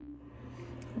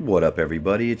What up,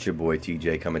 everybody? It's your boy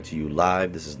TJ coming to you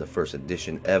live. This is the first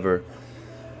edition ever.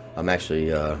 I'm actually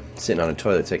sitting on a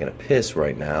toilet taking a piss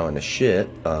right now and a shit.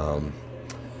 But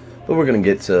we're going to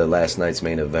get to last night's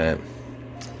main event.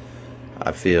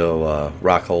 I feel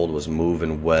Rockhold was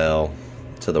moving well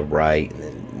to the right.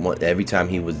 And every time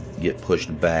he would get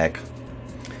pushed back,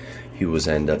 he was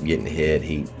end up getting hit.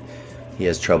 He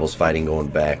has troubles fighting going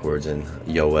backwards. And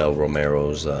Yoel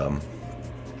Romero's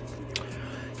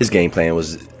his game plan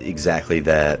was exactly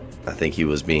that. I think he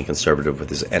was being conservative with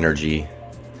his energy,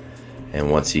 and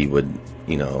once he would,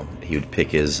 he would pick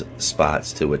his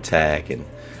spots to attack, and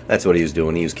that's what he was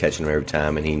doing. He was catching them every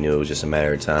time, and he knew it was just a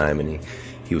matter of time, and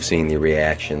he was seeing the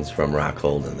reactions from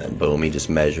Rockhold, and then boom, he just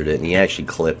measured it, and he actually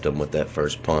clipped him with that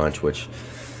first punch, which,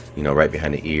 right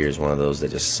behind the ear is one of those that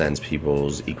just sends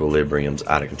people's equilibriums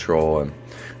out of control, and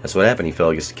that's what happened. He fell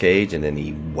against the cage, and then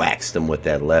he waxed him with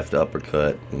that left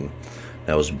uppercut, and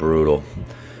that was brutal.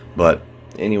 But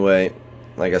anyway,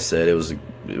 like I said, it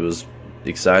was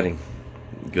exciting.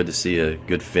 Good to see a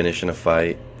good finish in a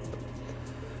fight.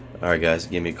 All right, guys,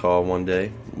 give me a call one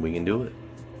day. We can do it.